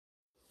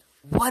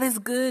What is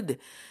good?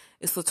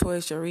 It's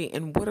Latoya Cherie,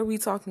 and what are we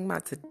talking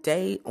about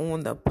today on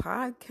the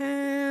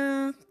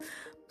podcast?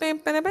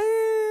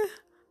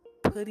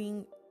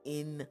 Putting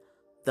in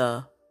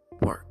the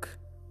work.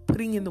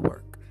 Putting in the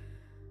work.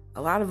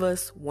 A lot of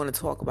us want to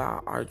talk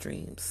about our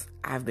dreams.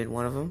 I've been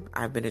one of them.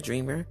 I've been a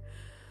dreamer.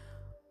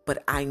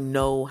 But I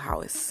know how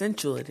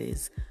essential it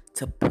is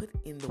to put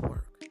in the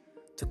work,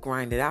 to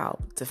grind it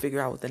out, to figure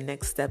out what the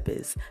next step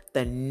is,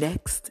 the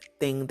next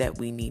thing that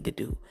we need to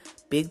do.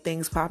 Big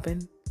things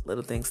popping,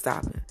 little things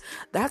stopping.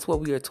 That's what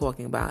we are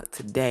talking about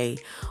today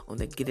on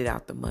the Get It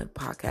Out the Mud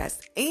podcast.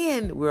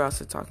 And we're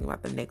also talking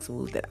about the next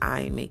move that I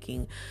am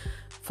making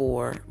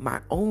for my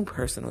own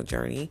personal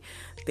journey,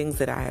 things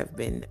that I have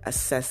been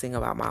assessing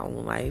about my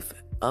own life,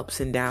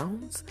 ups and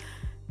downs,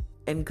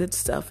 and good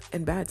stuff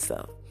and bad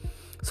stuff.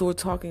 So we're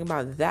talking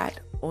about that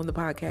on the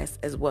podcast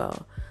as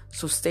well.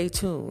 So stay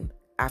tuned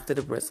after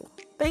the bristle.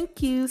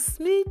 Thank you,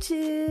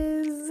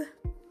 smooches.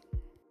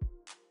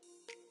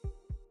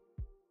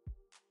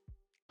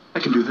 I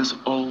can do this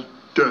all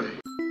day.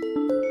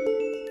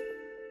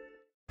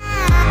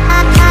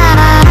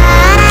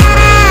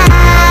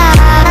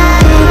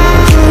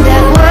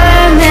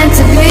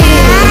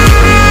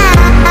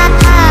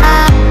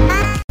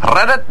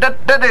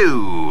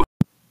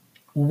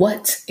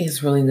 What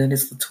is really good?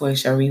 It's Latoya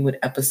Cherie with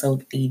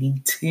episode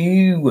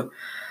 82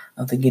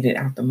 of the Get It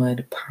Out the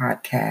Mud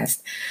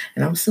podcast.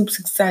 And I'm super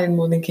excited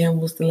more than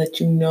Campbell's to let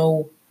you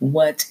know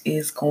what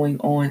is going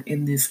on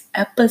in this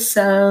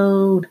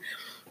episode.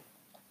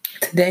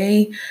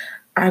 Today,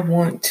 I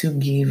want to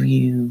give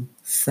you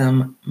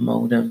some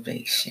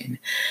motivation.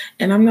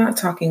 And I'm not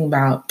talking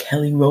about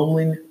Kelly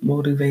Rowland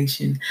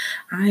motivation.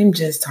 I'm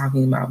just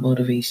talking about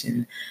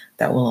motivation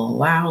that will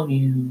allow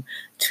you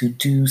to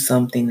do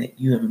something that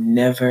you have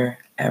never,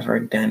 ever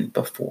done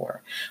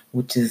before,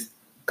 which is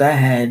go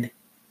ahead,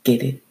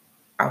 get it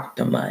out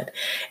the mud.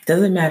 It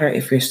doesn't matter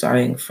if you're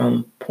starting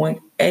from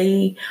point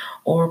A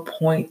or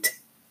point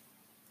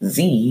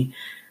Z.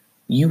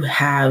 You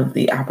have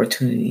the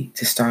opportunity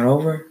to start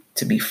over,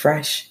 to be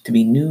fresh, to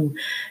be new,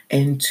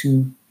 and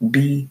to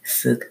be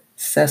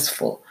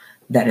successful.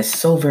 That is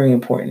so very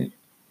important.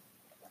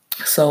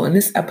 So in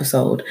this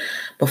episode,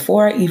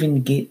 before I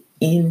even get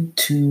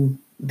into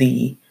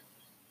the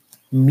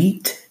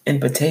meat and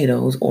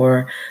potatoes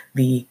or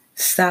the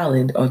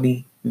salad or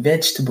the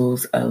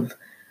vegetables of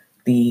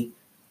the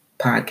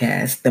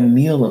podcast, the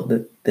meal of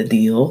the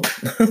deal,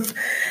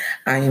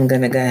 I am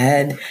going to go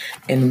ahead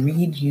and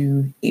read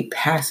you a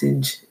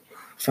passage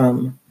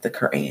from the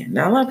Quran.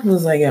 Now, a lot of people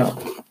is like, yo,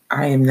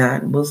 I am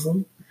not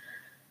Muslim.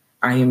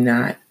 I am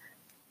not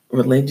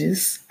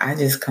religious. I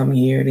just come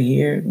here to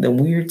hear the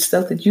weird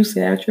stuff that you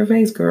say out your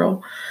face,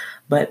 girl.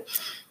 But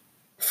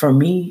for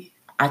me,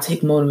 I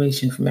take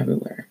motivation from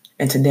everywhere.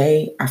 And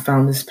today I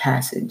found this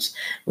passage,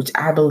 which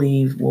I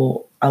believe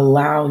will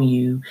allow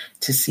you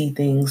to see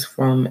things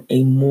from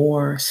a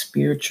more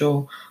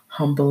spiritual,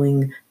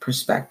 humbling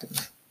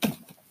perspective.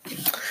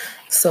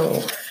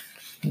 So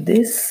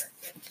this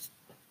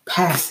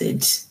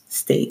passage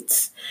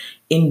states,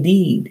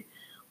 "Indeed,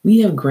 we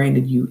have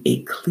granted you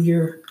a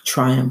clear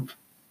triumph,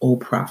 O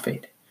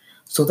prophet,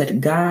 so that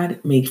God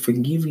may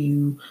forgive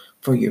you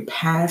for your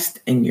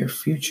past and your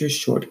future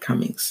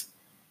shortcomings.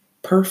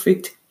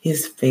 Perfect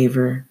his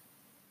favor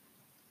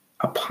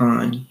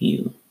upon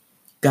you,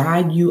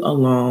 guide you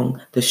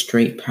along the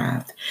straight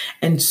path,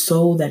 and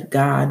so that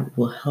God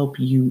will help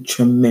you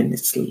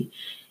tremendously.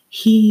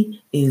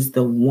 He is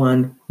the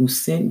one who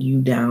sent you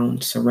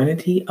down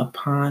serenity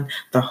upon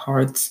the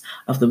hearts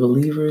of the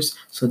believers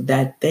so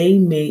that they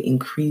may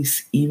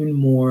increase even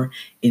more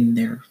in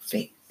their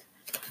faith."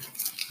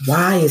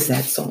 Why is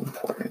that so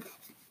important?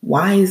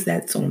 Why is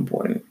that so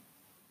important?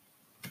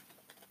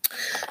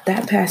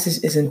 That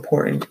passage is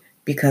important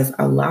because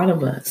a lot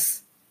of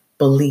us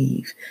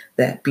believe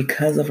that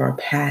because of our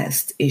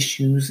past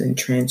issues and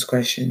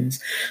transgressions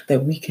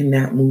that we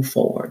cannot move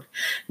forward.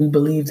 We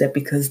believe that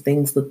because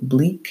things look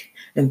bleak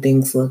and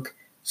things look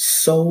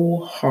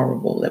so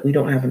horrible, that we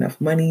don't have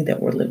enough money,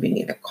 that we're living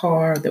in a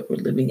car, that we're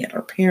living at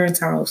our parents'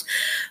 house,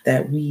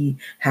 that we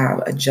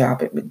have a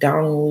job at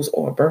McDonald's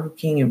or Burger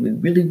King and we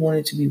really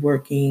wanted to be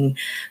working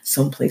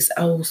someplace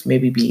else,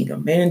 maybe being a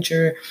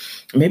manager.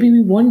 Maybe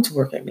we wanted to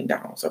work at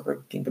McDonald's or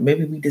Burger King, but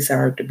maybe we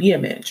desired to be a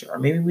manager, or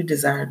maybe we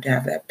desired to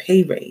have that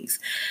pay raise.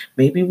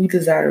 Maybe we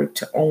desired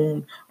to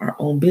own our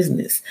own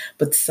business,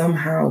 but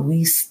somehow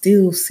we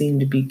still seem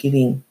to be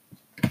getting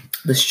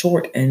the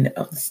short end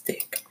of the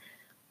stick.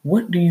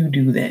 What do you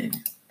do then?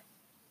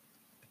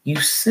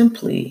 You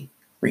simply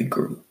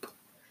regroup.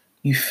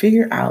 You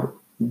figure out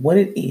what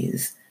it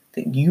is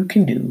that you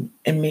can do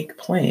and make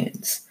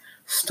plans.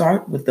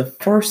 Start with the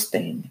first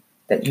thing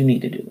that you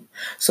need to do.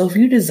 So if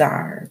you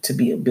desire to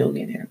be a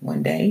billionaire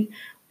one day,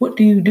 what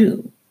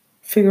do?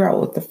 Figure out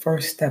what the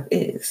first step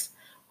is.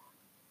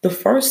 The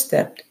first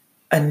step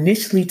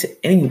initially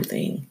to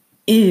anything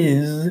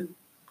is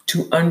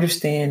to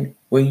understand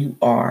where you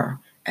are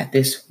at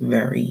this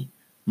very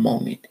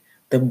moment.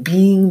 The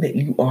being that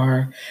you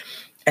are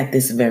at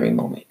this very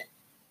moment.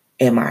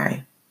 Am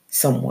I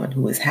someone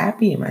who is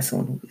happy? Am I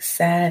someone who is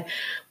sad?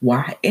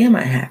 Why am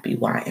I happy?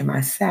 Why am I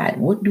sad?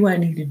 What do I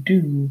need to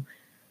do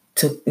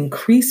to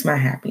increase my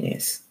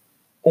happiness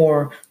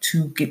or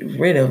to get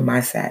rid of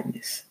my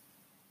sadness?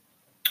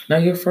 Now,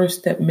 your first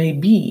step may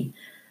be,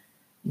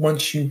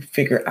 once you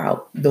figure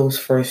out those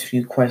first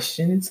few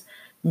questions,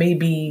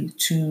 maybe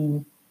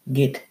to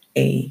get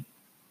a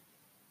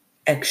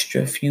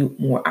extra few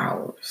more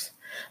hours.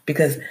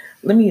 Because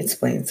let me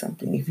explain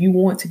something. If you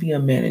want to be a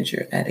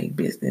manager at a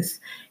business,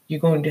 you're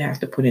going to have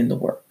to put in the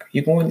work.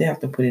 You're going to have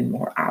to put in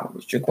more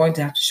hours. You're going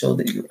to have to show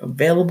that you're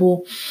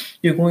available.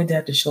 You're going to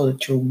have to show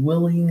that you're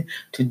willing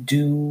to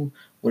do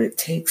what it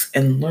takes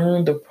and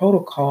learn the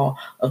protocol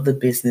of the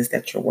business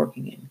that you're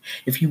working in.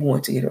 If you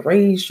want to get a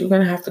raise, you're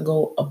going to have to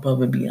go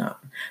above and beyond.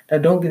 Now,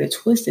 don't get it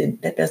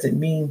twisted. That doesn't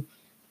mean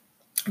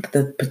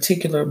the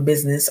particular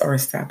business or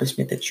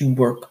establishment that you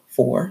work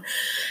for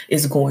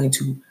is going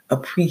to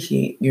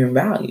appreciate your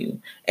value.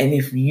 And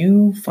if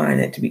you find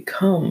that to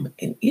become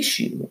an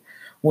issue,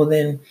 well,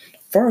 then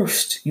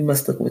first you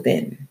must look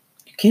within.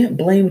 You can't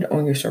blame it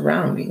on your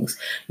surroundings.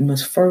 You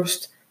must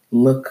first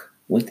look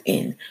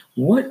within.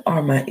 What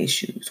are my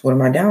issues? What are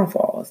my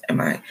downfalls?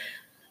 Am I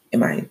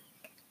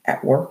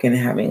at work and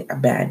having a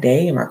bad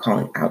day? Am I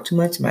calling out too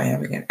much? Am I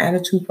having an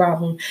attitude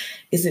problem?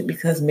 Is it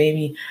because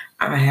maybe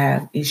I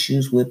have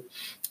issues with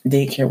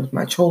daycare with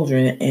my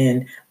children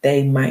and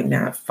they might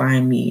not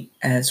find me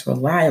as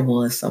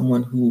reliable as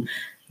someone who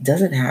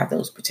doesn't have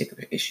those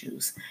particular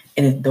issues?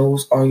 And if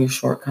those are your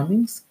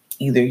shortcomings,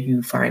 either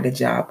you find a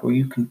job where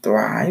you can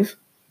thrive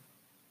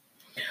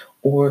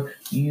or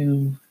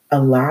you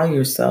allow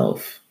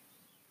yourself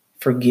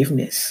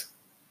forgiveness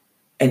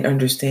and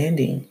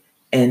understanding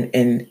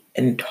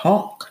and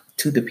talk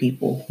to the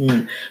people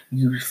whom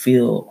you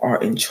feel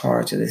are in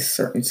charge of this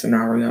certain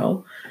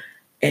scenario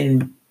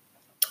and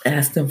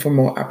ask them for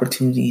more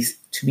opportunities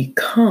to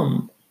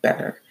become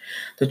better.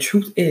 The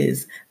truth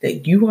is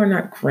that you are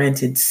not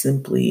granted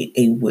simply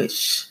a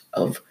wish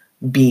of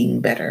being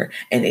better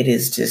and it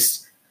is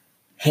just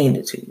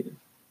handed to you.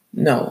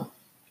 No.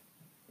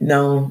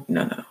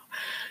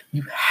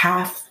 You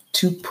have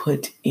to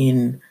put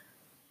in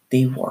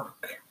the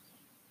work.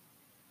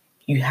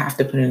 You have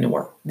to put in the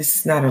work. This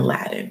is not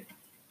Aladdin.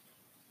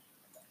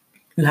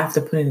 You have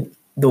to put in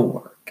the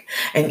work.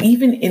 And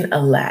even in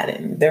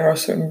Aladdin, there are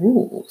certain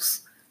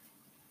rules.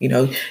 You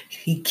know,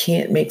 he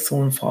can't make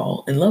someone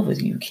fall in love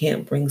with you. You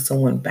can't bring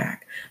someone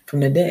back from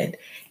the dead.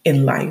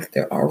 In life,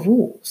 there are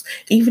rules.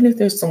 Even if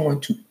there's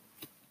someone to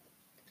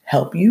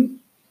help you,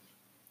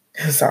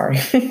 even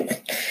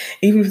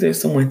if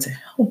there's someone to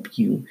help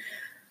you,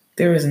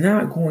 there is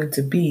not going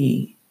to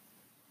be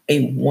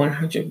a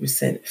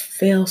 100%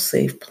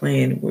 fail-safe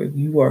plan where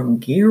you are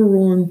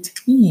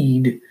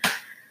guaranteed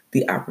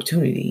the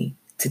opportunity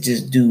to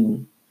just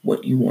do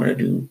what you want to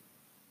do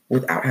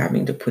without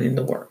having to put in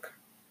the work.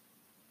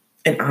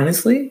 And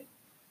honestly,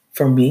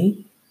 for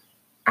me,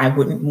 I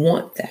wouldn't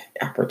want that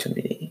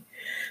opportunity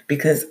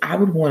because I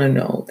would want to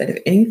know that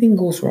if anything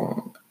goes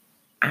wrong,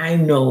 I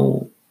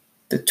know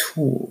the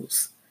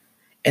tools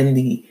and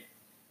the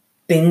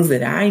things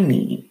that I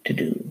need to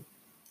do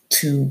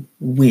to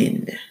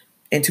win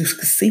and to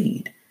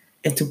succeed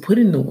and to put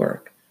in the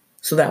work.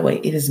 So that way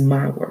it is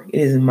my work. It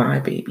is my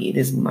baby. It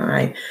is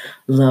my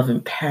love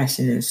and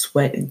passion and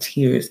sweat and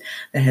tears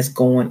that has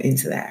gone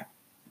into that.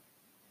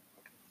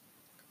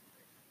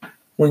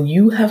 When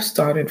you have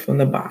started from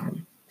the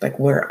bottom, like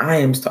where I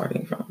am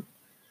starting from,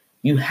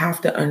 you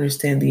have to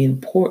understand the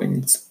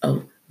importance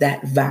of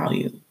that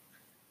value.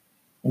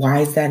 Why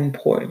is that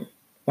important?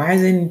 Why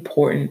is it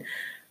important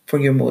for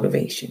your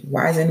motivation?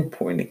 Why is it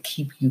important to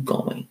keep you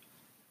going?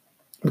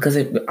 Because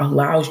it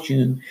allows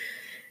you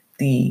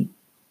the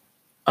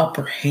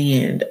upper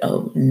hand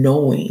of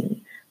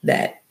knowing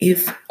that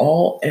if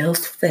all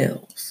else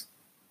fails,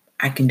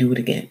 I can do it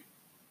again.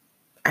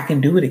 I can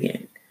do it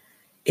again.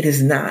 It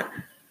is not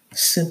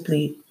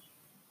simply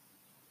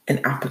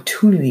an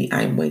opportunity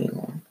I'm waiting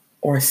on,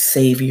 or a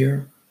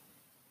savior,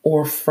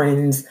 or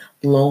friend's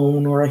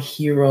loan, or a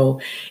hero.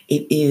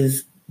 It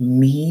is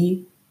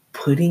me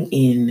putting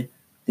in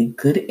the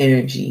good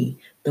energy,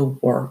 the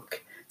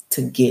work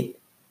to get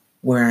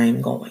where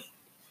I'm going.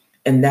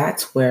 And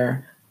that's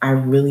where I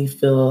really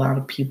feel a lot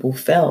of people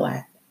fail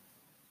at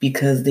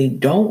because they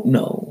don't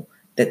know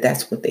that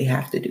that's what they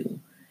have to do.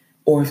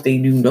 Or if they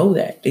do know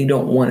that, they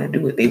don't want to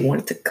do it. They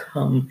want it to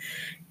come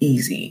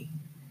easy.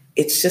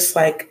 It's just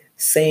like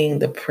saying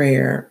the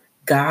prayer,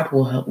 God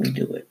will help me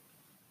do it.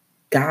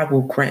 God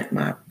will grant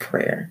my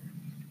prayer.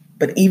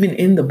 But even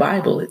in the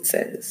Bible, it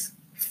says,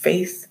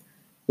 faith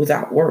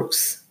without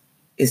works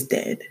is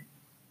dead.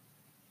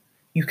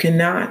 You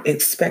cannot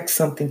expect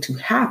something to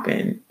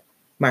happen,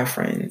 my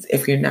friends,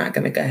 if you're not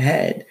going to go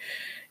ahead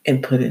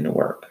and put in the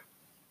work.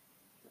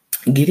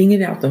 Getting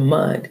it out the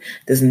mud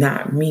does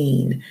not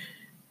mean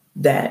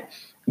that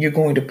you're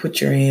going to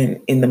put your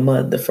hand in the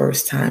mud the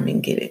first time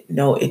and get it.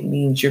 No, it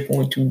means you're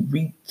going to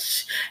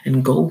reach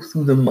and go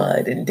through the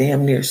mud and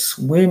damn near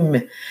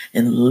swim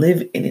and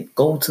live in it.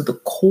 Go to the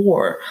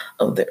core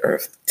of the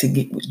earth to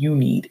get what you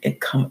need and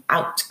come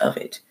out of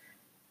it.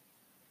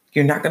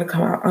 You're not going to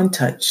come out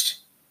untouched.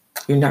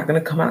 You're not going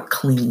to come out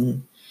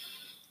clean.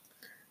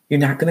 You're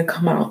not going to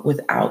come out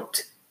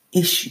without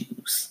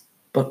issues.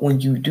 But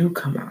when you do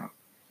come out,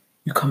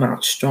 you come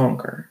out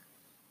stronger,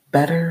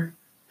 better,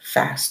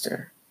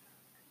 faster,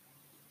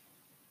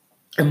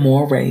 and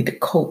more ready to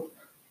cope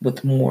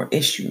with more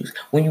issues.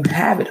 When you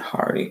have it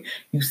harder,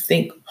 you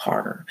think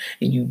harder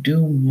and you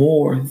do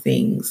more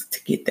things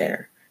to get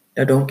there.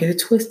 Now, don't get it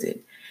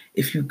twisted.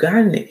 If you've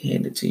gotten it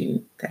handed to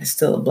you, that is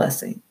still a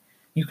blessing.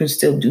 You can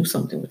still do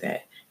something with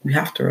that. You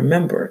have to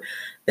remember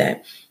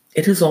that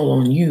it is all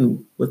on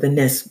you with the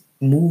next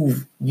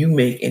move you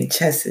make in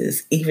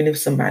chesses, even if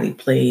somebody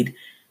played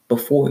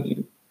before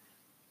you.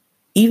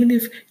 Even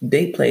if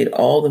they played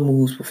all the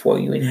moves before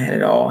you and had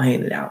it all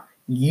handed out,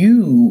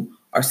 you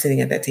are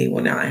sitting at that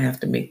table now. I have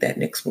to make that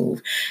next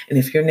move. And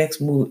if your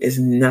next move is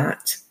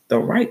not the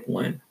right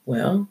one,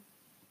 well,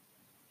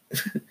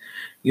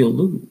 you'll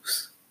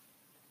lose.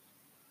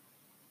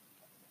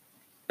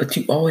 But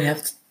you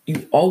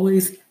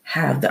always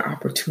have the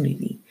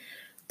opportunity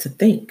to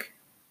think,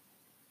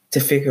 to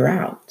figure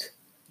out,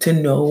 to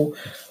know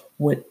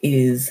what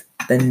is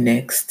the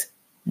next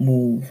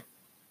move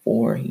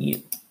for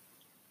you.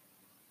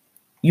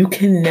 You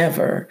can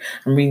never,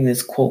 I'm reading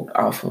this quote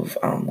off of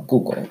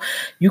Google,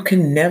 you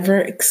can never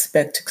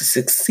expect to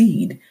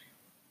succeed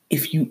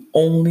if you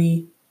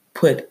only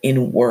put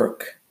in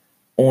work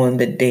on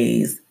the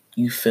days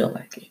you feel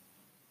like it.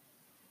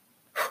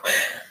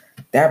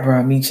 That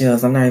brought me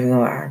chills, I'm not even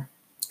gonna lie,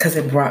 because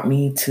it brought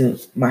me to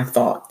my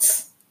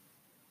thoughts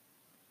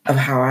of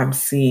how I'm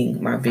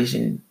seeing my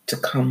vision to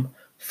come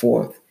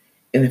forth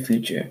in the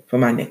future for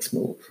my next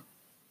move.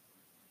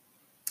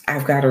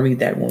 I've got to read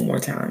that one more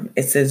time.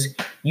 It says,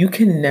 you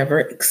can never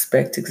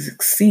expect to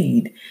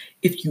succeed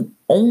if you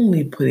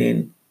only put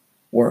in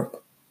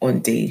work on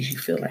days you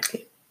feel like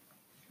it.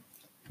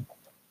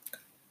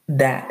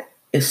 That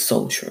is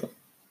so true.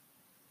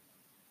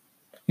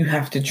 You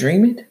have to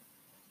dream it,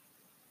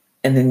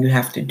 and then you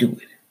have to do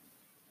it.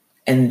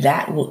 And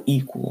that will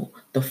equal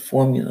the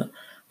formula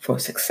for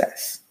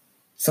success.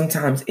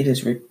 Sometimes it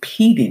is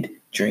repeated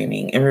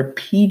dreaming and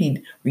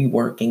repeated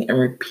reworking and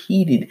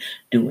repeated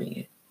doing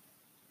it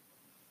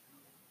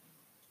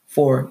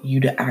for you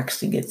to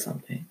actually get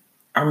something.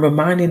 I'm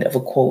reminded of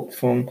a quote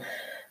from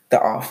The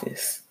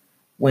Office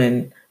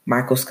when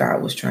Michael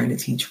Scott was trying to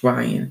teach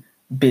Ryan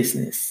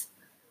business.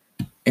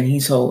 And he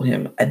told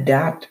him,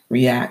 adapt,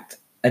 react,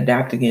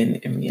 adapt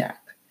again, and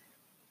react.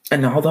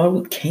 And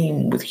although it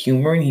came with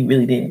humor and he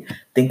really didn't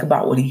think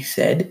about what he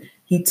said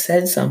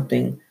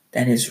something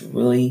that has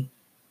really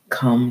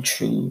come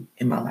true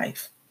in my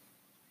life.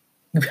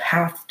 You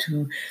have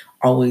to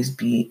always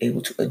be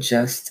able to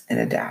adjust and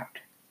adapt.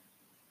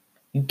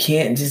 You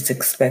can't just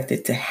expect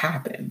it to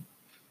happen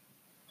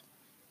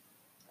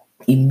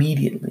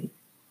immediately.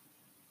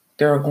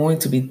 There are going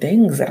to be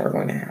things that are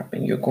going to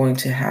happen. You're going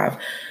to have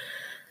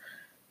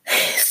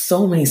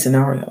so many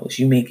scenarios.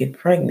 You may get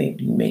pregnant.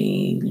 You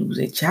may lose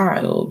a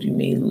child. You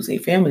may lose a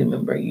family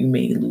member. You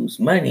may lose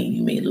money.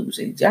 You may lose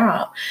a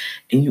job.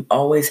 And you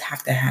always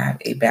have to have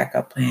a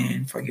backup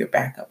plan for your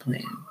backup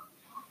plan.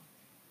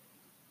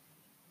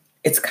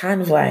 It's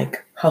kind of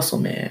like Hustle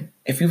Man.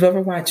 If you've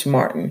ever watched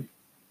Martin,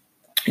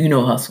 you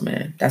know Hustle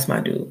Man. That's my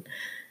dude.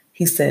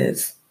 He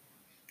says,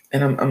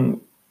 and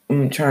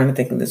I'm trying to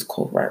think of this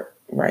quote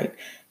right.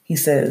 He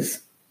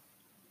says,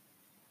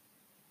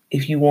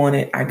 if you want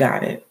it, I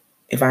got it.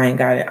 If I ain't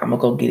got it, I'm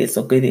gonna go get it.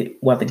 So get it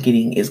while the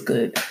getting is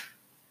good.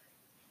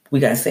 We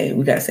gotta say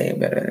it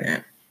better than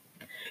that.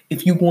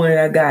 If you want it,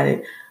 I got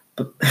it.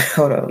 But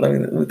hold on, let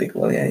me think.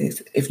 Well, yeah,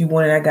 if you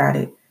want it, I got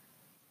it.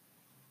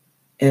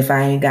 And if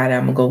I ain't got it,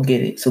 I'm gonna go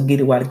get it. So get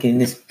it while the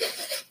getting is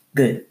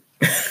good.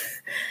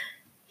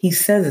 He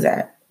says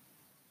that.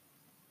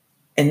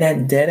 And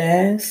that dead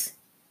ass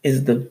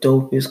is the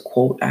dopest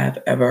quote I've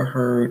ever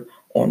heard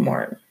on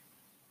Martin.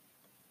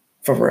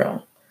 For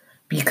real.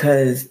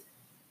 Because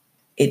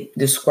it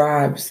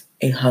describes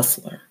a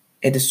hustler.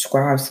 It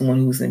describes someone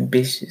who's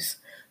ambitious,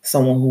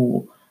 someone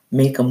who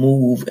make a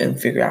move and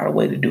figure out a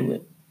way to do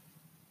it.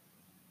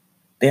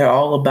 They're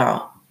all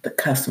about the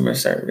customer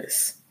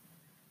service.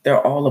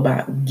 They're all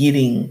about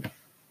getting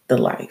the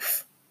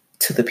life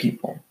to the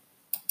people.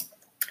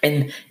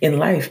 And in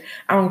life,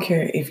 I don't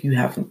care if you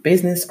have a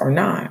business or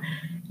not,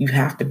 you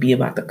have to be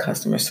about the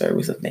customer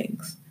service of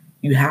things.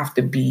 You have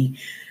to be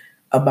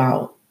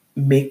about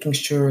making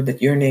sure that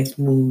your next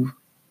move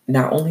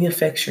not only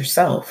affects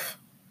yourself,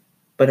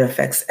 but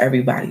affects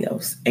everybody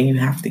else. And you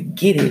have to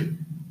get it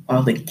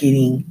while the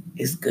getting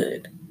is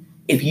good.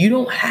 If you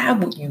don't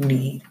have what you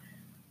need,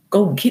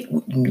 go get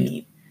what you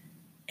need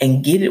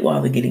and get it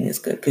while the getting is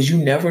good. Because you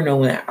never know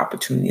when that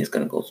opportunity is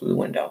going to go through the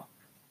window.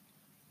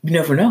 You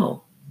never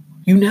know.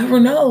 You never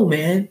know,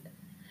 man.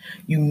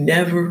 You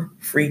never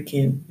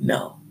freaking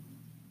know.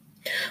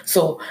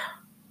 So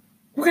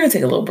we're going to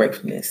take a little break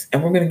from this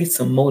and we're going to get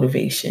some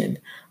motivation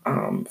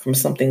from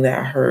something that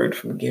I heard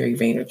from Gary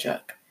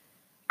Vaynerchuk.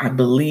 I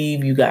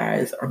believe you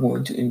guys are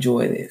going to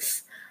enjoy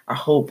this. I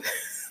hope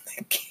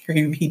that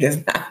Gary V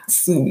does not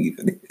sue me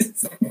for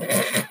this.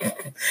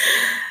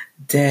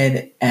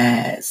 dead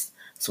ass.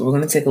 So we're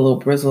gonna take a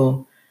little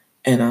brizzle,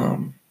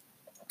 and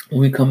when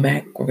we come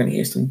back, we're gonna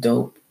hear some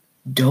dope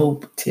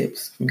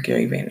tips from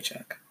Gary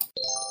Vaynerchuk.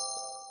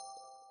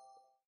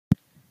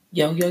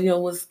 Yo,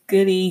 what's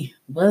goody?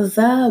 What's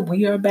up?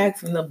 We are back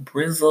from the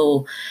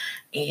brizzle,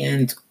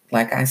 and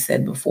like I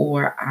said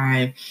before,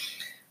 I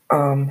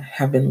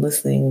have been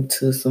listening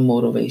to some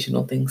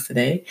motivational things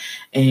today,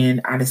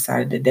 and I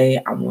decided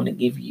today I want to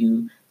give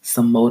you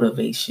some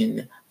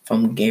motivation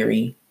from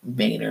Gary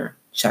Vaynerchuk.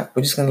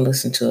 We're just going to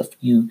listen to a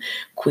few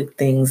quick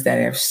things that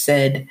are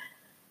said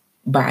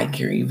by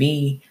Gary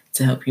V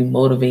to help you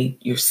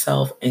motivate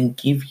yourself and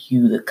give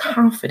you the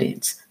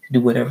confidence to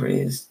do whatever it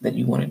is that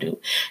you want to do.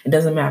 It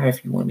doesn't matter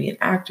if you want to be an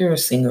actor, a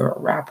singer, a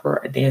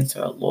rapper, a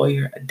dancer, a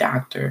lawyer, a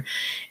doctor,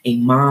 a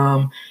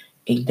mom,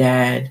 a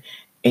dad,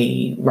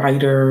 a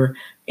writer,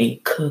 a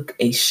cook,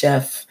 a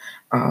chef.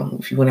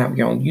 If you want to have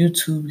your own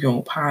YouTube, your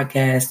own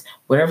podcast,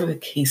 whatever the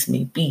case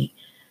may be,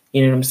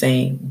 you know what I'm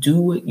saying?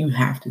 Do what you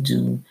have to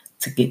do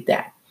to get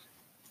that.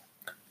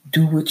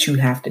 Do what you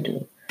have to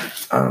do.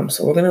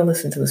 So we're going to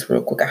listen to this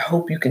real quick. I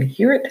hope you can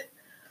hear it.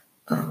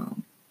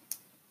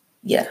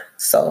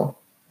 So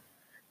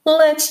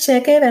let's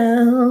check it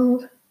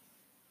out.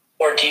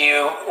 Or do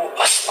you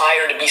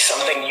aspire to be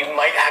something you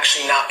might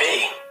actually not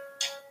be?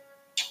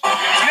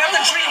 You have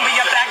the dream, but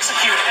you have to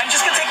execute it. And it's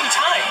just going to take you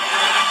time.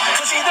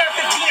 Because either at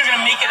 15 you're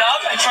going to make it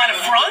up and try to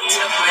front,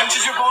 which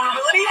is your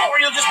vulnerability, or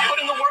you'll just put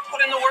in the work.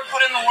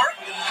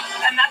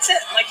 And that's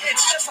it. Like,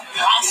 it's just a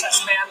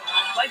process, man.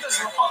 Life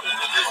is long.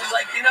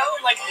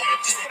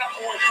 Just put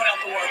out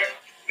the work.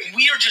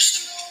 We are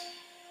just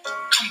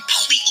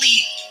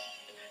completely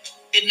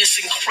in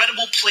this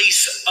incredible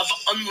place of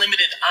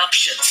unlimited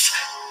options.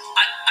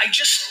 I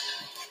just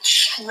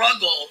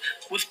struggle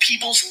with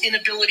people's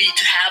inability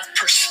to have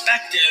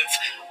perspective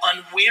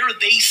on where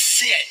they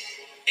sit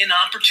in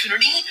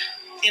opportunity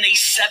in a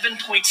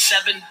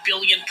 7.7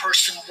 billion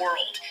person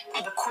world.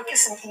 The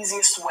quickest and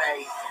easiest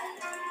way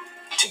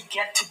to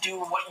get to do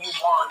what you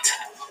want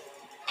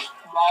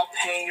while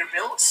paying your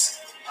bills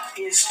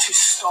is to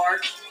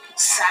start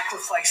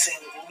sacrificing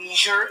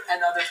leisure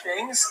and other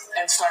things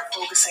and start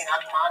focusing on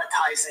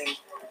monetizing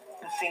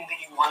the thing that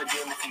you want to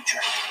do in the future.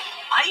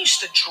 I used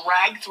to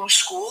drag through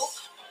school.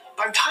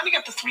 By the time I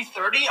got to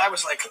 3:30, I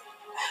was like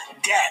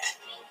dead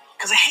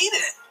because I hated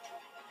it.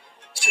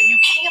 So you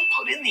can't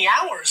put in the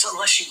hours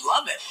unless you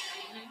love it.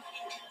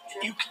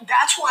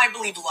 That's why I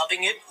believe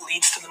loving it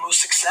leads to the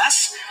most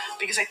success,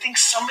 because I think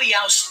somebody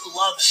else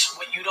loves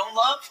what you don't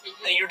love,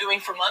 that you're doing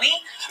for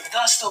money,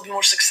 thus they'll be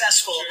more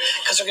successful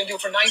because they're going to do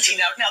it for 19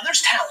 hours. Now,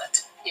 there's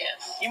talent.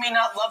 Yes. You may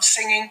not love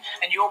singing,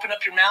 and you open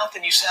up your mouth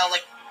and you sound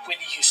like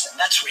Whitney Houston.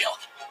 That's real.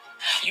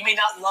 You may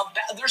not love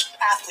that. There's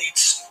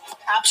athletes,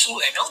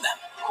 absolutely, I know them,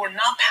 who are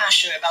not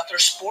passionate about their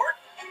sport,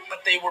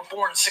 but they were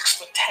born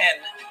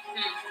 6'10"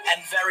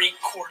 and very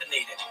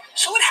coordinated.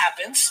 So it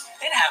happens.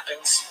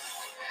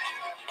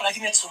 But I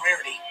think that's the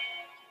rarity.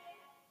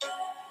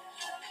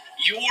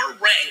 Your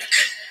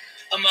rank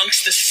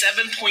amongst the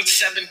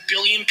 7.7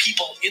 billion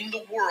people in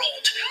the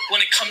world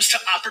when it comes to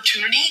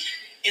opportunity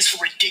is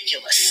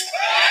ridiculous.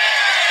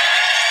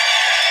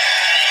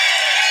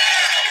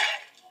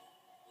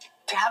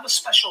 To have a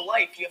special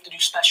life, you have to do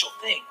special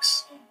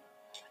things.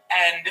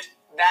 And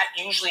that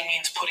usually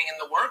means putting in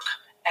the work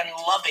and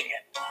loving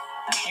it.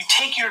 You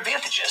take your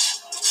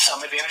advantages.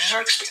 Some advantages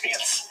are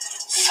experience.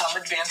 Some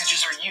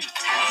advantages are youth.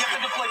 You have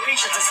to deploy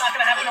patience. It's not going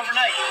to happen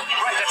overnight.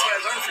 Right, that's what I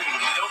learned from you.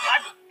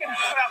 I've been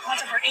put out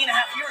content for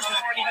 8.5 years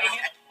before anybody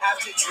can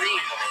have to dream.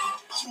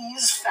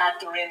 Please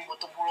factor in what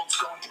the world's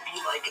going to be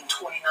like in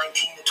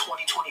 2019 to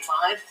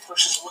 2025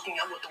 versus looking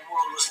at what the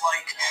world was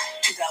like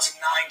 2009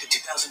 to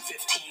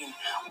 2015.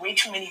 Way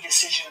too many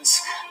decisions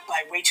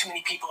by way too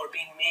many people are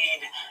being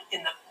made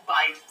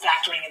by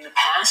factoring in the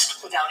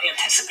past without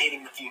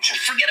anticipating the future.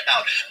 Forget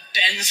about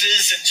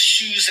Benzes and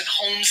shoes and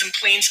homes and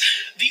planes.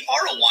 The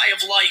ROI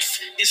of life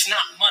is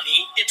not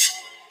money, it's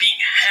being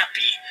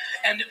happy.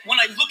 And when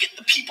I look at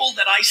the people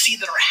that I see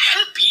that are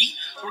happy,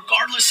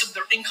 regardless of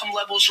their income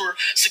levels or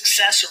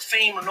success or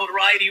fame or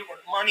notoriety or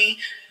money,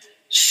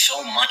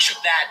 so much of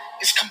that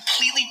is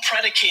completely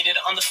predicated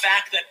on the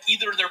fact that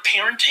either their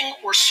parenting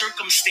or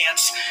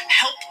circumstance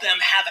helped them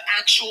have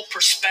actual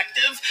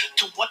perspective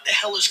to what the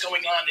hell is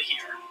going on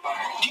here.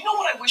 Do you know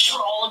what I wish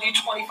for all of you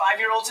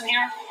 25-year-olds in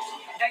here?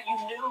 That you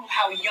knew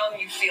how young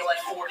you feel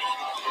at 40.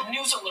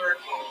 News alert,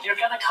 you're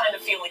going to kind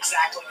of feel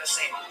exactly the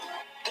same.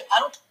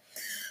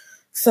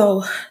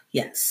 So,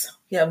 yes,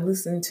 I've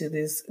listened to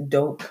this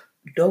dope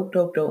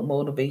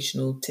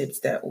motivational tips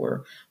that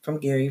were from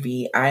Gary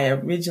V. I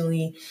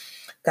originally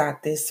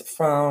got this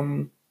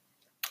from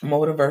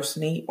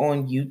Motiversity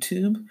on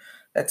YouTube.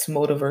 That's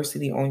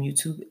Motiversity on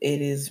YouTube.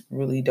 It is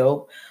really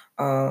dope.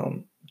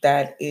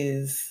 That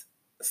is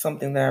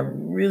something that I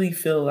really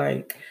feel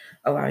like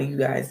a lot of you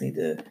guys need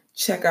to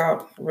check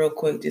out real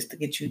quick just to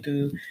get you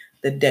through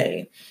the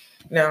day.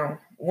 Now,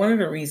 one of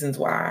the reasons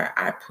why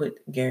I put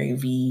Gary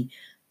V's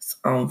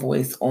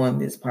voice on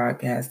this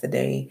podcast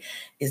today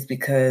is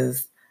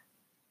because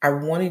I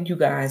wanted you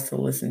guys to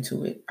listen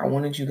to it. I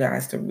wanted you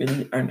guys to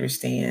really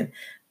understand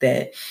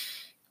that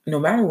no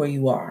matter where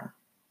you are,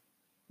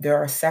 there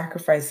are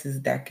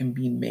sacrifices that can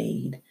be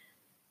made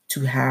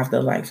to have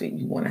the life that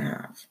you want to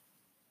have.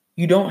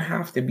 You don't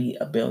have to be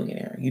a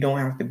billionaire. You don't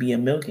have to be a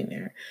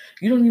millionaire.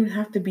 You don't even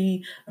have to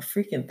be a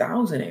freaking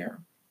thousandaire.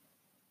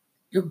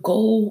 Your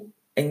goal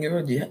and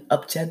your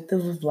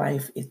objective of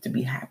life is to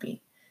be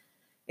happy.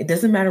 It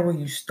doesn't matter where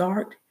you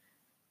start,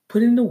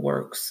 put in the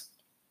works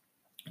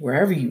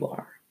wherever you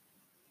are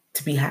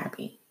to be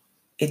happy.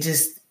 It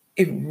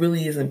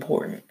really is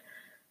important.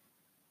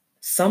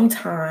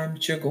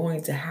 Sometimes you're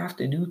going to have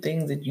to do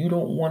things that you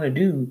don't want to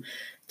do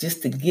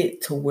just to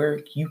get to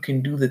where you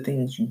can do the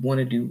things you want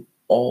to do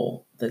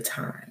all the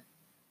time.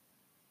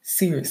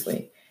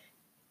 Seriously.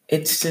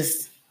 It's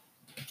just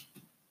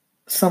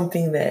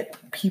something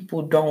that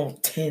people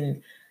don't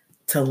tend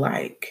to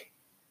like.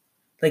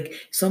 Like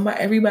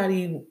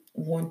everybody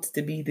wants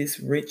to be this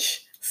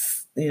rich,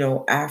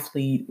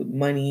 athlete with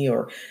money,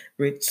 or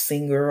rich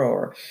singer,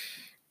 or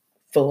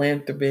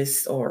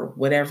philanthropist, or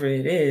whatever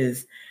it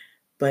is.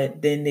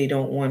 But then they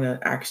don't want to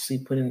actually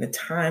put in the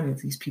time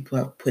that these people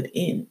have put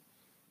in.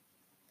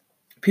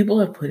 People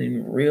have put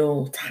in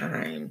real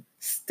time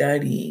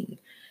studying,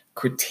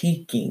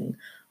 critiquing,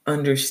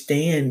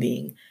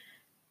 understanding,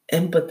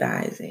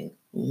 empathizing,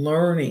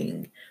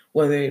 learning,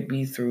 whether it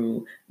be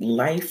through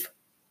life,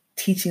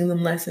 teaching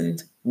them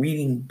lessons,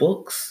 reading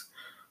books,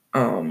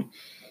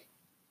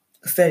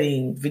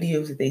 studying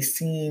videos that they've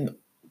seen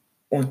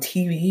on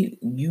TV,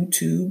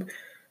 YouTube,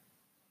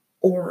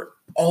 or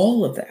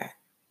all of that.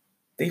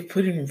 They've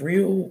put in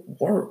real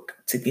work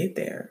to get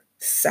there.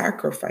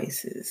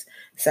 Sacrifices,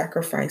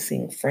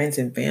 sacrificing friends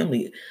and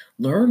family,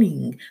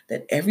 learning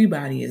that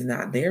everybody is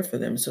not there for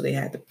them. So they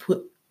had to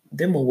put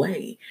them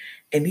away.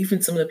 And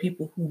even some of the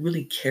people who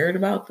really cared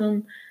about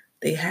them,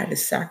 they had to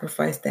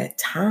sacrifice that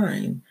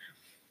time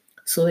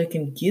so they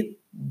can get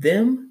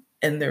them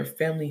and their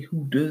family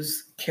who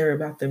does care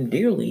about them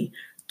dearly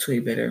to a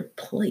better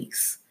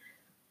place.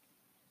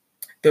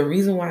 The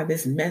reason why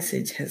this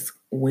message has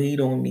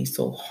weighed on me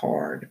so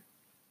hard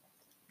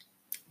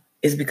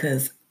is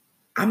because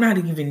I'm not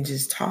even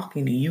just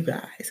talking to you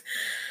guys.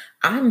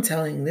 I'm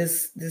telling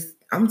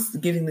I'm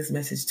giving this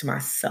message to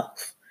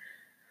myself.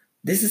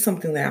 This is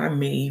something that I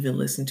may even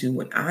listen to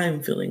when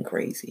I'm feeling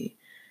crazy.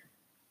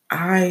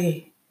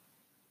 I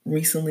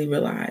recently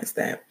realized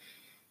that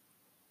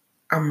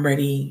I'm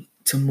ready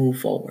to move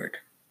forward.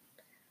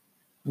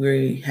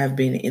 We have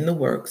been in the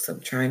works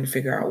of trying to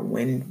figure out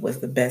when was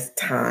the best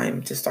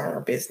time to start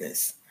our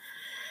business.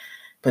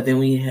 But then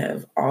we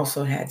have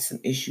also had some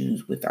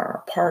issues with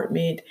our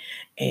apartment,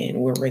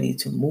 and we're ready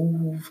to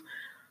move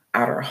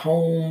out our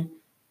home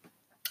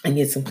and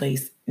get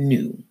someplace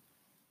new.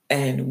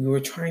 And we were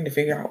trying to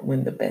figure out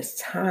when the best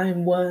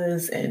time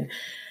was and,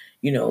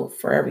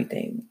 for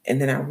everything. And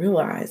then I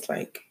realized,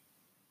 I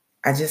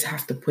just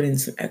have to put in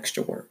some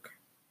extra work,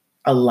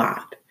 a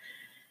lot,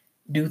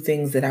 do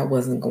things that I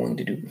wasn't going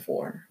to do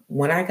before.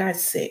 When I got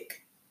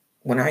sick,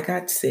 a month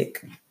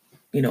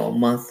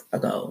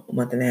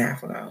and a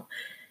half ago,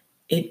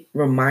 it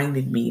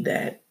reminded me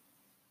that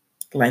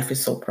life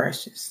is so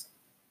precious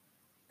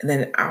and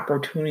that an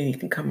opportunity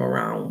can come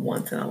around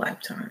once in a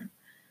lifetime.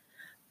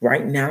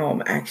 Right now,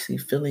 I'm actually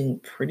feeling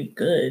pretty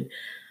good.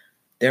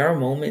 There are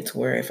moments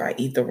where if I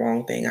eat the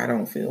wrong thing, I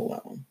don't feel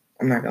well.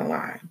 I'm not going to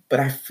lie, but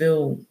I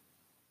feel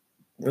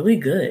really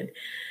good.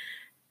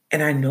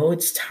 And I know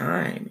it's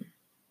time.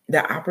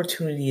 The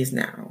opportunity is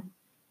now.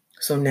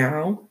 So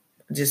now,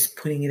 just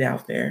putting it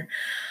out there,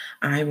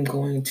 I'm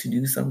going to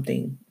do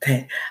something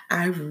that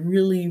I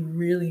really,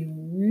 really,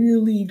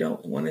 really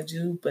don't want to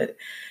do, but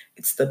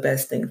it's the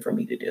best thing for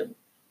me to do.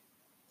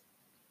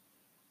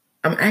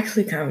 I'm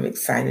actually kind of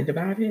excited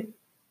about it.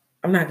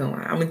 I'm not going to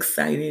lie. I'm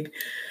excited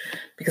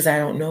because I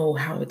don't know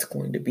how it's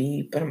going to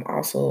be, but I'm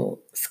also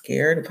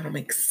scared, but I'm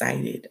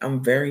excited.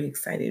 I'm very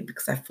excited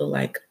because I feel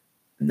like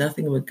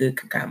nothing but good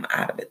could come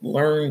out of it.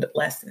 Learned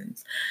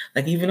lessons.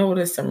 Like even over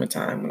the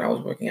summertime when I was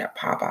working at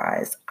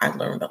Popeyes, I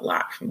learned a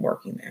lot from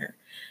working there.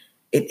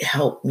 It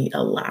helped me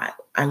a lot.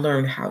 I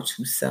learned how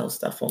to sell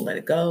stuff on Let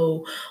It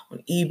Go,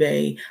 on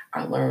eBay.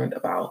 I learned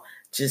about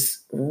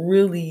just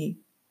really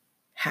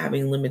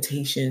having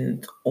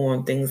limitations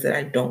on things that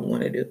I don't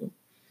want to do.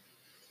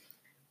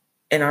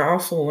 And I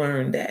also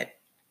learned that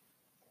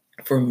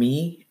for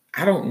me,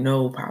 I don't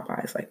know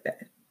Popeyes like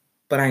that,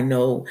 but I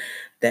know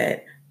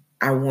that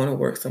I want to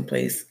work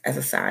someplace as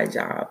a side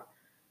job.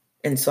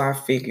 And so I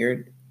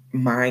figured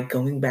my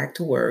going back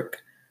to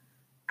work,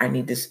 I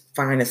need to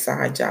find a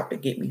side job to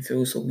get me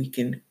through so we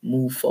can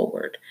move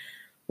forward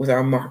with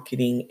our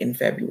marketing in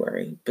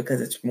February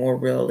because it's more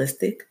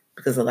realistic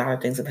because a lot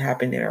of things have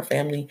happened in our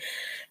family.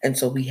 And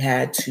so we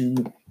had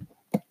to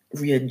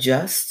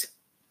readjust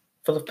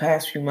for the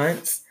past few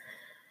months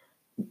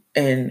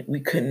and we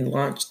couldn't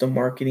launch the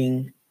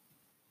marketing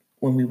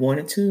when we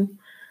wanted to.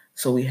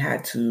 So we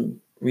had to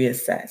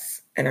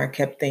reassess. And I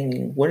kept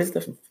thinking, what is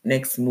the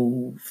next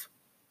move?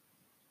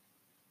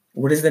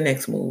 What is the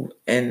next move?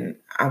 And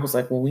I was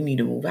like, well, we need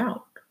to move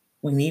out.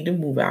 we need to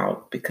move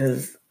out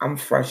because I'm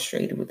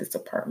frustrated with this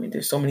apartment.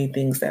 There's so many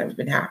things that have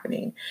been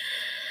happening.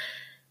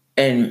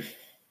 And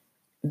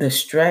the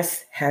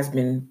stress has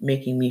been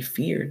making me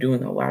fear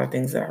doing a lot of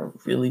things that I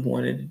really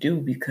wanted to do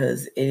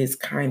because it is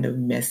kind of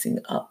messing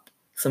up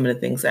some of the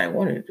things that I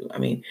wanted to do. I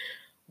mean,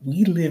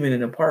 we live in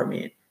an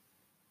apartment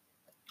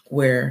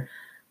where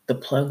the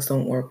plugs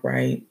don't work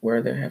right,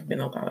 where there have been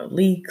a lot of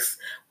leaks,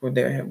 where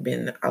there have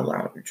been a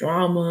lot of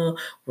drama,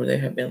 where there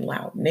have been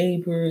loud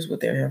neighbors, where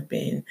there have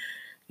been,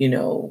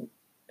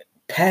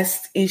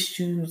 pest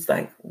issues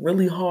like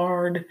really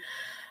hard,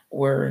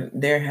 where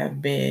there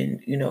have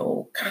been,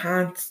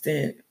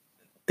 constant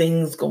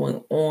things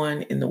going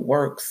on in the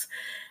works.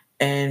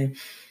 And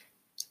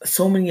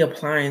so many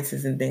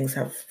appliances and things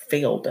have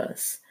failed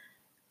us.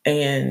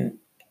 And,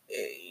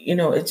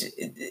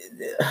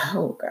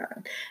 oh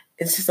God,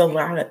 it's just a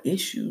lot of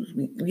issues.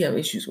 We have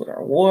issues with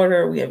our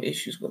water. We have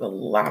issues with a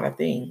lot of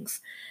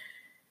things.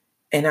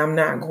 And I'm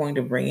not going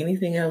to bring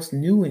anything else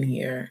new in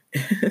here.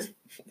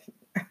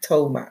 I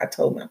told my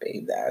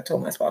babe that. I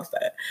told my spouse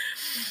that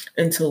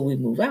until we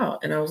move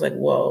out. And I was like,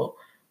 well,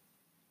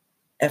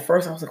 at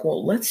first I was like,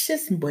 well, let's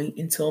just wait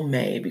until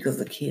May because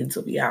the kids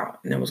will be out.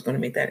 And I was going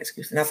to make that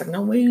excuse. And I was like,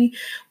 no, maybe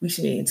we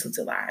should wait until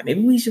July.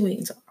 Maybe we should wait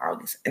until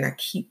August. And I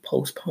keep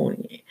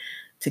postponing it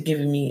to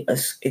giving me an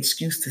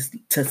excuse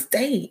to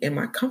stay in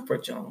my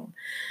comfort zone.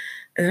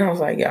 And I was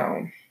like,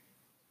 y'all,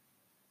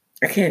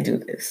 I can't do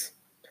this.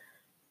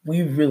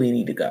 We really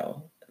need to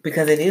go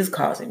because it is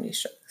causing me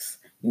stress.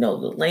 The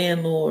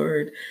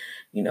landlord,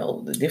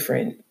 the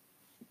different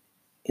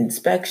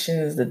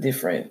inspections, the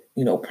different,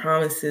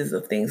 promises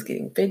of things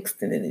getting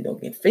fixed and then they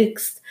don't get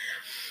fixed.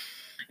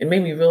 It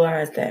made me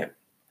realize that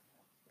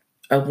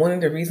one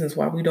of the reasons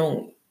why we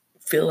don't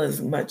feel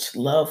as much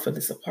love for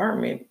this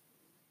apartment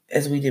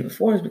as we did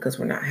before is because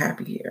we're not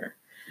happy here.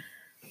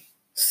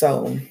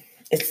 So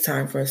it's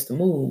time for us to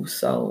move.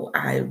 So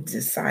I've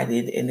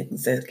decided an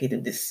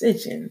executive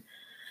decision,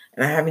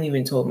 and I haven't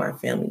even told my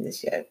family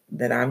this yet,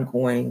 that I'm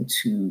going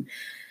to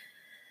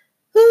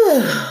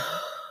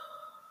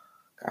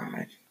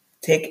God,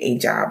 take a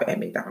job at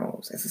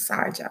McDonald's as a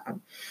side job.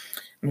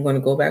 I'm going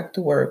to go back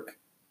to work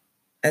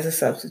as a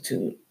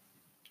substitute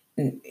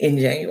in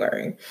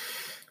January.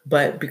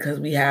 But because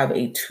we have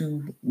a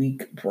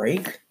 2-week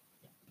break,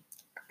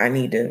 I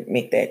need to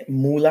make that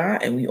moolah,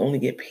 and we only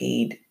get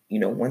paid,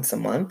 once a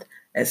month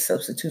as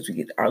substitutes. We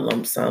get our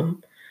lump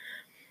sum.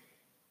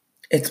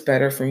 It's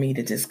better for me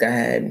to just go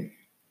ahead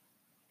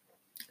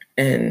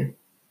and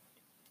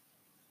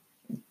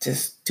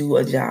just do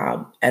a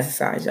job as a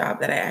side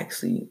job that I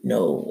actually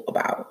know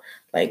about.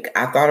 Like,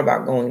 I thought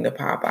about going to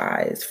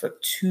Popeyes for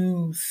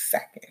 2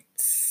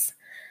 seconds.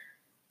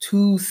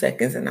 2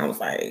 seconds. And I was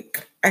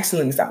like, actually,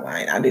 let me stop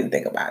lying. I didn't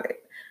think about it.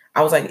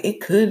 I was like,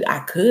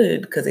 I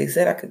could, because they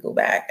said I could go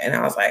back. And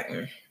I was like,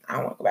 I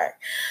don't want to go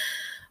back.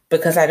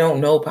 Because I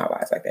don't know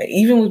Popeyes like that.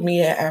 Even with me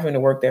having to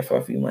work there for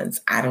a few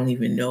months, I don't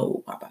even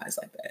know Popeyes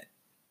like that.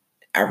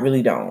 I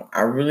really don't.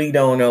 I really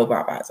don't know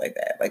Popeyes like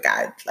that.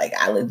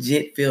 I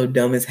legit feel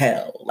dumb as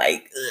hell.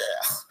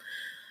 Ugh.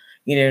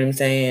 You know what I'm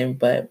saying?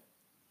 But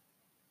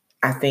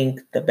I think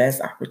the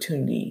best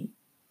opportunity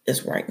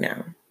is right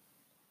now.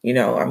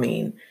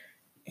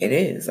 It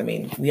is.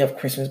 We have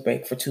Christmas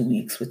break for 2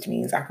 weeks, which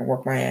means I can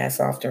work my ass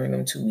off during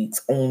them 2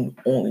 weeks on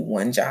only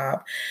one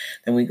job.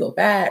 Then we go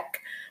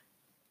back.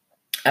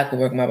 I could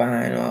work my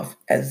behind off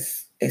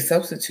as a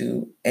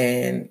substitute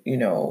and,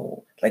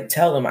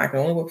 tell them I can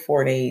only work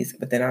 4 days,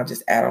 but then I'll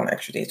just add on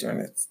extra days during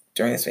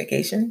this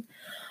vacation.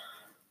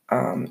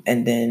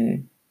 And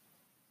then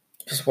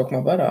just work my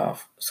butt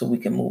off so we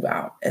can move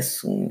out as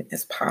soon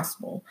as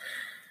possible.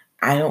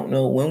 I don't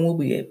know when we'll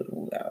be able to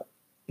move out,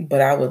 but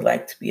I would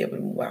like to be able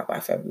to move out by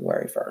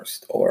February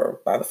 1st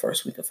or by the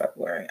first week of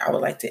February. I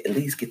would like to at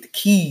least get the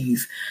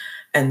keys,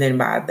 and then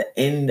by the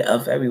end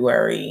of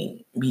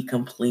February, be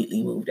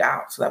completely moved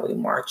out. So that way,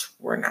 March,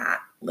 we're not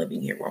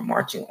living here. We're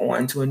marching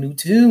on to a new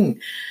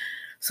tune.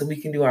 So we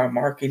can do our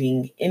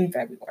marketing in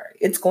February.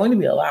 It's going to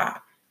be a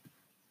lot,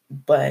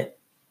 but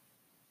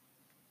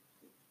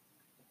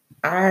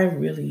I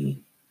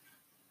really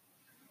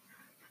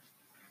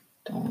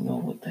don't know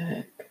what the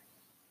heck.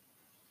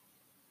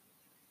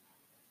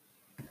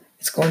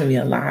 It's going to be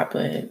a lot,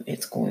 but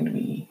it's going to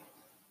be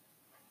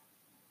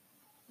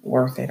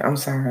worth it. I'm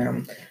sorry.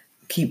 I'm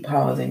keep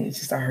pausing. It's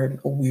just I heard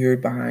a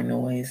weird behind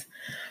noise.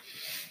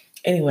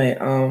 Anyway,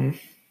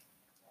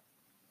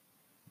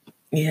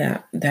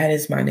 yeah, that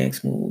is my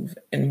next move.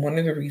 And one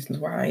of the reasons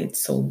why it's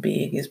so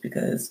big is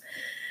because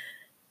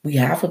we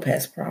have a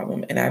pest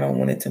problem, and I don't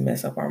want it to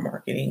mess up our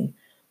marketing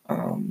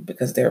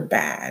because they're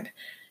bad.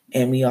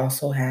 And we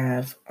also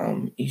have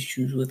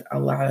issues with a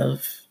lot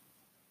of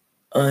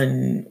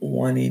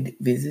unwanted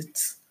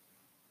visits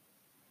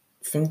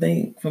from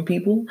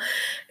people.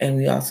 And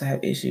we also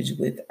have issues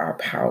with our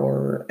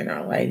power and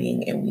our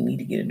lighting, and we need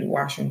to get a new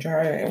washer and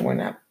dryer.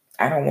 And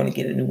I don't want to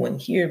get a new one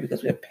here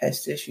because we have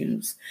pest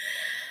issues.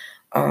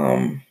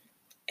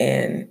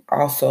 And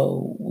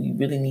also we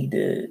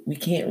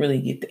can't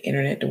really get the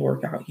internet to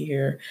work out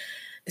here.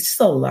 It's just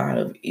a lot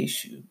of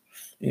issues.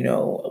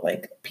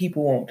 Like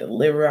people won't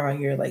deliver out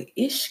here. Like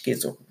ish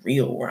gets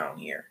real around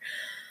here.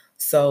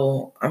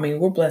 So, I mean,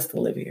 we're blessed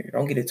to live here.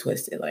 Don't get it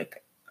twisted.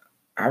 Like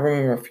I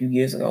remember a few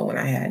years ago when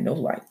I had no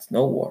lights,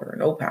 no water,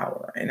 no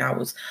power, and I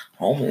was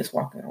homeless,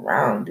 walking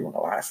around doing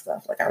a lot of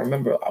stuff. Like I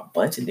remember a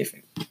bunch of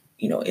different,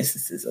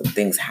 instances of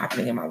things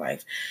happening in my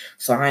life.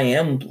 So I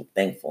am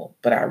thankful,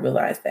 but I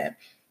realized that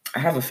I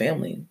have a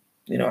family.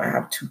 I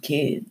have 2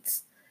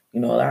 kids.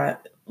 A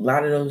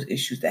lot of those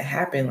issues that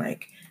happen,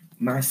 like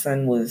my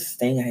son was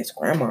staying at his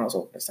grandma's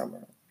over the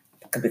summer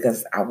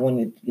because I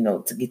wanted,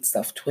 to get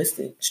stuff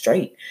twisted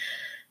straight.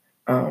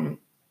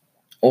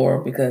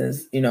 Or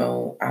because,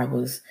 I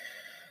was,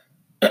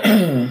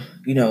 my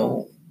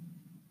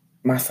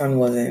son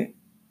wasn't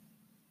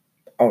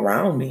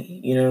around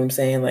me, you know what I'm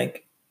saying?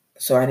 Like,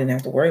 so I didn't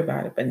have to worry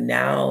about it. But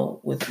now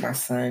with my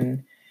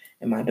son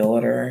and my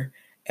daughter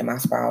and my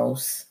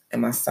spouse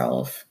and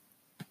myself,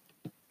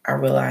 I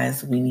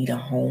realize we need a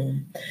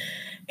home,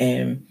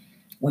 and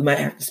we might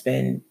have to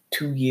spend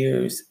 2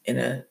 years in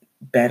a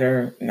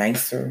better,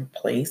 nicer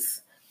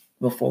place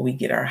before we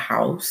get our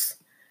house,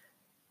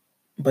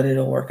 but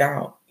it'll work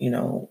out.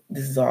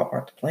 This is all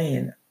part of the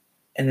plan.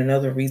 And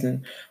another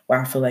reason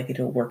why I feel like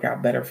it'll work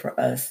out better for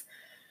us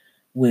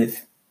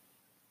with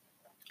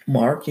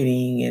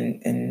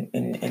marketing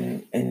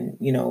and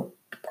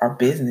our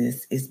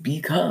business is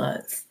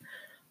because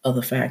of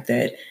the fact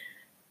that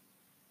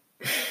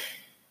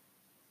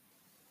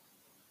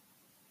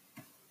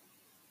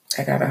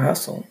I gotta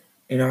hustle.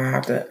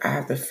 I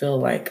have to feel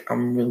like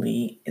I'm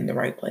really in the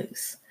right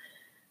place.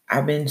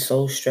 I've been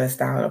so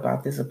stressed out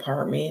about this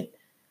apartment.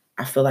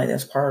 I feel like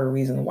that's part of the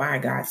reason why I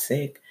got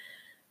sick,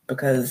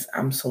 because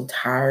I'm so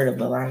tired of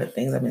a lot of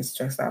things. I've been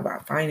stressed out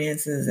about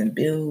finances and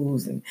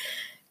bills and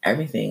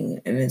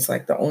everything. And it's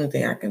like the only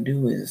thing I can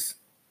do is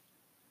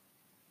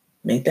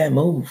make that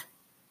move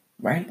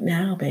right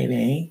now,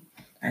 baby.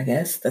 I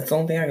guess that's the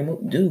only thing I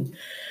can do.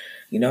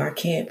 I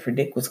can't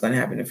predict what's going to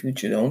happen in the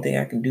future. The only thing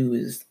I can do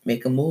is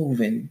make a move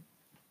and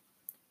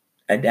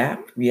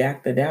adapt,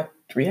 react. You know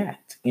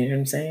what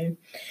I'm saying?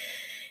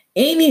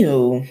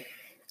 Anywho,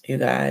 you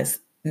guys,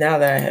 now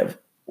that I have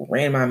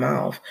ran my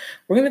mouth,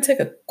 we're going to take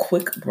a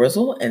quick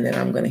brizzle, and then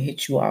I'm going to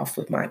hit you off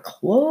with my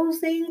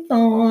closing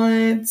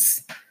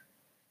thoughts.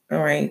 All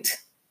right.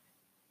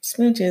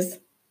 Smooches.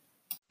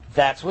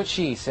 That's what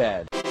she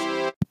said.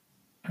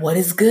 What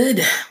is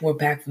good? We're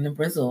back from the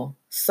brizzle.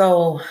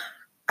 So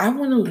I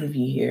want to leave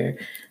you here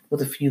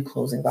with a few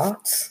closing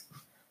thoughts.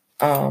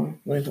 Let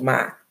me put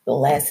my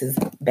glasses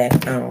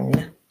back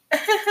on.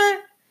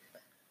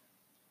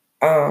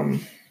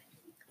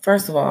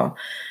 First of all,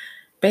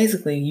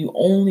 basically, you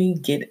only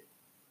get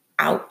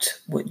out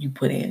what you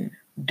put in.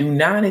 Do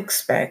not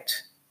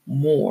expect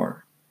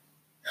more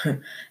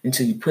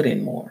until you put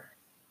in more.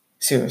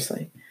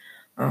 Seriously.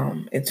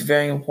 It's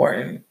very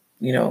important.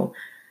 The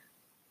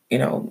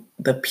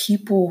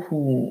people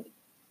who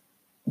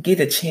get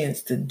a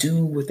chance to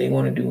do what they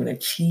want to do and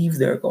achieve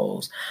their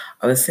goals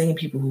are the same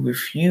people who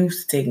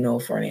refuse to take no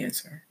for an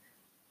answer.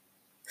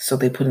 So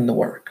they put in the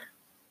work.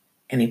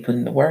 And they put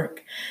in the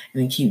work,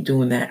 and they keep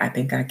doing that. I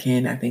think I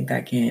can. I think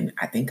I can.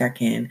 I think I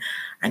can.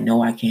 I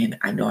know I can.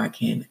 I know I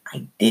can.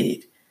 I did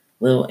it.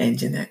 Little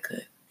engine that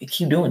could. They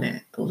keep doing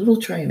that. The little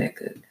train that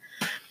could.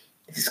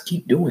 They just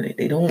keep doing it.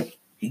 They don't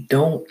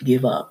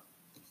give up.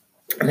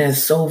 And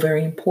that's so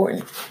very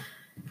important.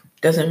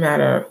 Doesn't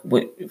matter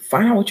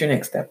find out what your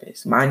next step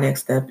is. My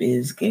next step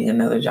is getting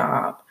another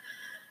job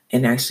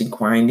and actually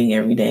grinding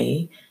every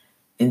day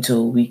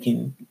until we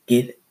can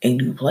get a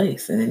new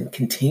place, and then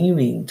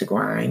continuing to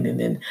grind.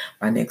 And then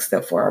my next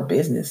step for our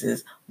business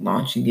is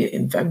launching it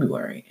in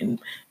February.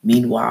 And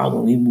meanwhile,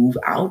 when we move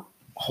out,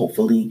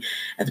 hopefully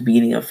at the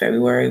beginning of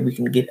February, we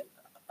can get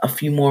a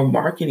few more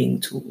marketing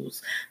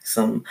tools,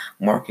 some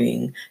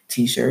marketing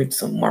t-shirts,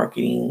 some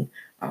marketing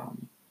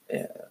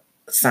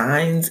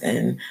signs,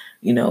 and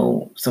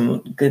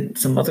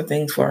some other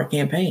things for our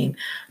campaign,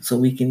 so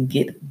we can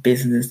get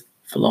business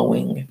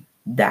flowing.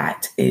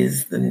 That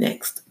is the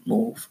next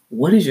move.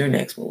 What is your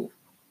next move?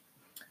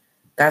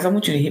 Guys, I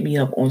want you to hit me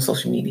up on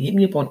social media. Hit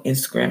me up on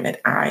Instagram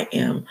at I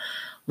am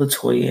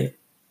Latoya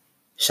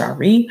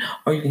Shari,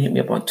 or you can hit me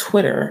up on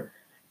Twitter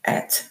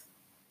at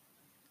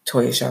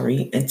Toya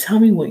Shari, and tell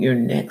me what your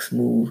next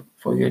move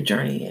for your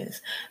journey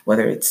is.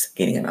 Whether it's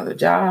getting another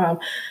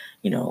job,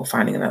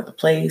 finding another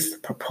place,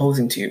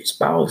 proposing to your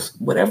spouse,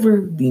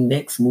 whatever the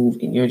next move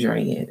in your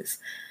journey is,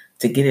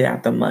 to get it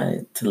out the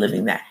mud, to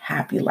living that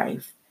happy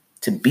life,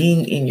 to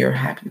being in your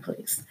happy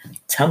place.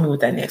 Tell me what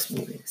that next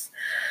move is.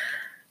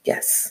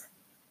 Yes.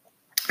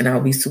 And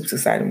I'll be super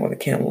excited more than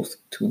camels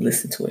to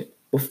listen to it.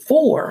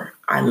 Before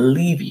I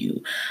leave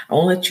you, I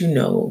want to let you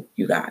know,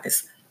 you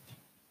guys,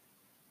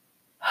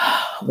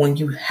 when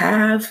you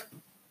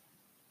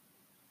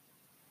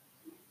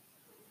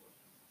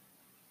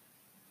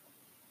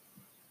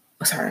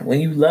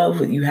love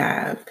what you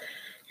have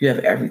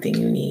everything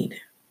you need.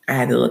 I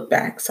had to look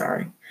back,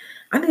 sorry.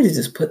 I need to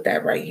just put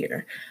that right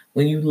here.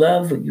 When you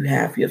love what you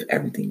have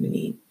everything you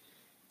need.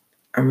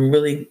 I'm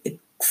really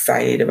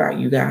excited about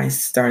you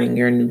guys starting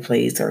your new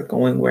place or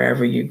going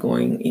wherever you're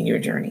going in your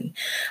journey.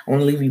 I want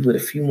to leave you with a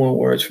few more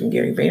words from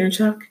Gary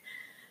Vaynerchuk,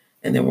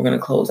 and then we're going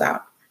to close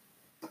out.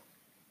 I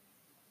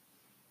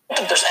don't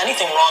think there's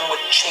anything wrong with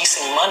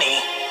chasing money.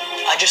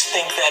 I just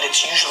think that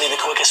it's usually the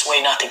quickest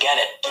way not to get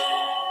it.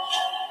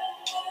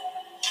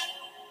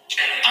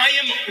 I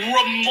am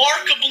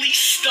remarkably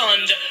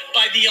stunned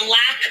by the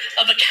lack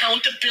of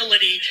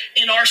accountability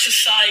in our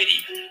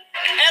society.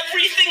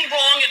 Everything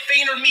wrong at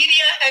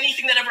VaynerMedia,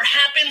 anything that ever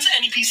happens,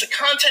 any piece of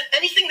content,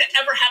 anything that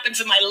ever happens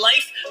in my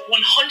life,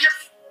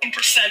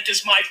 100%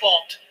 is my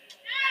fault.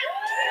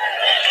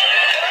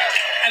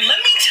 And let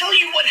me tell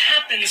you what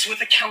happens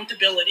with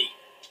accountability.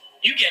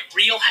 You get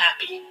real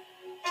happy.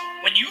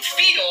 When you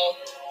feel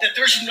that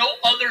there's no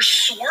other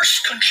source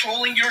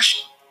controlling your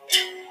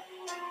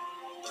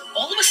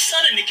all of a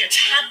sudden it gets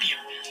happier.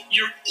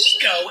 Your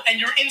ego and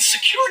your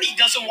insecurity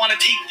doesn't want to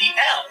take the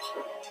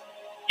L.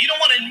 You don't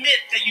want to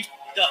admit that you've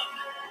done.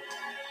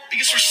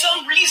 Because for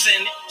some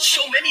reason,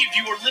 so many of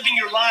you are living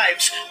your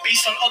lives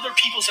based on other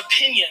people's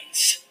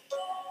opinions.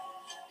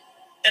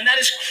 And that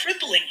is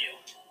crippling you.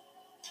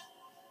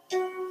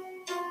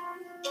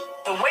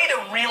 The way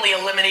to really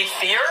eliminate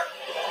fear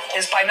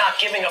is by not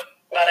giving a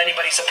about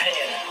anybody's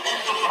opinion.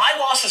 My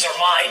losses are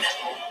mine.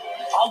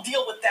 I'll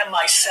deal with them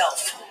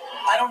myself.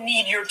 I don't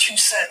need your 2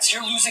 cents.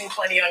 You're losing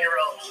plenty on your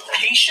own.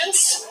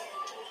 Patience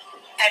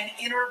and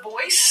inner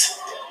voice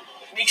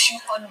makes you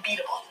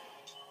unbeatable.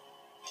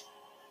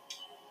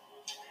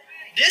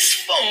 This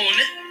phone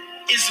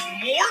is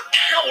more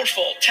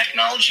powerful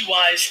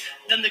technology-wise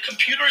than the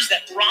computers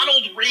that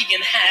Ronald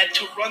Reagan had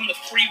to run the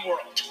free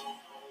world.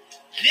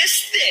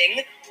 This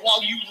thing,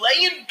 while you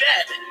lay in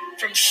bed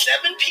from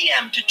 7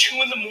 p.m. to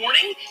 2 in the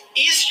morning,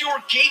 is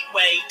your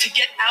gateway to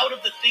get out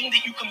of the thing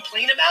that you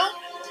complain about,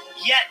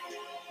 yet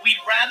we'd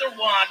rather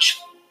watch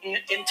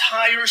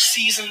entire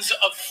seasons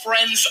of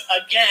Friends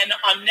again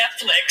on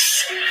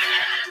Netflix.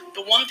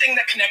 The one thing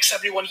that connects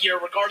everyone here,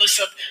 regardless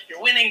of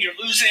you're winning, you're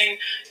losing,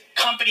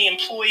 company,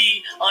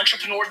 employee,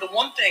 entrepreneur, the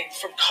one thing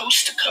from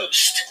coast to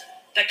coast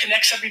that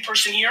connects every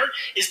person here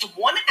is the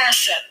one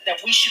asset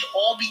that we should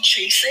all be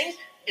chasing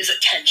is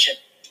attention.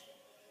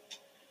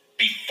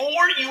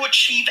 Before you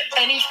achieve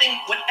anything,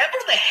 whatever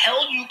the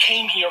hell you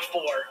came here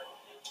for,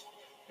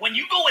 when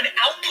you go and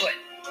output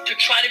to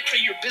try to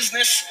create your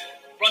business,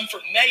 run for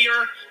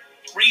mayor,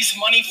 raise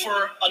money for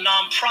a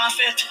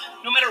nonprofit,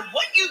 no matter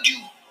what you do,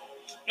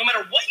 no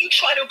matter what you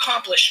try to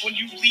accomplish when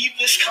you leave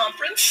this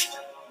conference,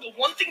 the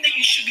one thing that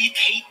you should be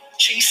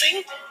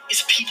chasing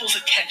is people's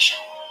attention.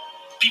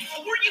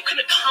 Before you can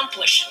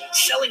accomplish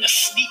selling a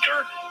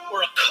sneaker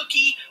or a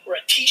cookie or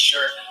a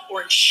t-shirt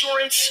or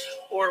insurance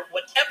or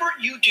whatever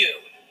you do,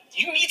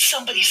 you need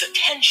somebody's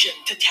attention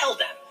to tell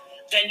them.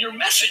 Then your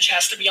message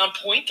has to be on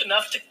point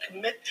enough to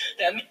commit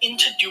them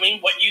into doing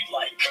what you'd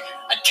like.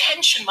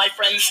 Attention, my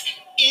friends,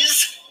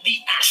 is the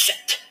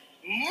asset.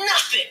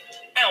 Nothing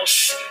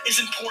else is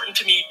important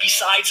to me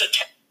besides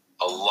attention.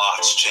 A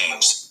lot's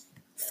changed.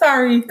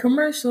 Sorry,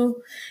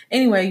 commercial.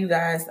 Anyway, you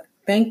guys,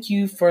 thank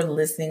you for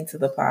listening to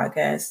the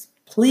podcast.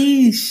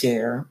 Please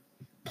share.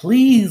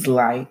 Please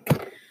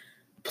like.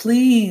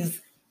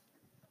 Please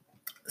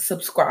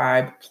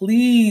subscribe.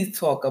 Please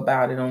talk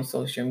about it on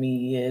social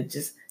media.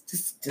 Just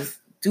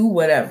do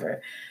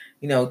whatever.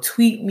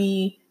 Tweet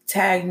me,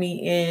 tag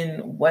me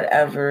in,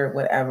 whatever.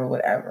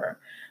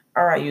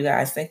 All right, you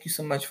guys, thank you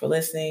so much for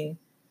listening.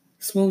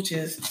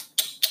 Smooches.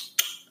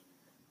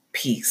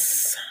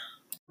 Peace.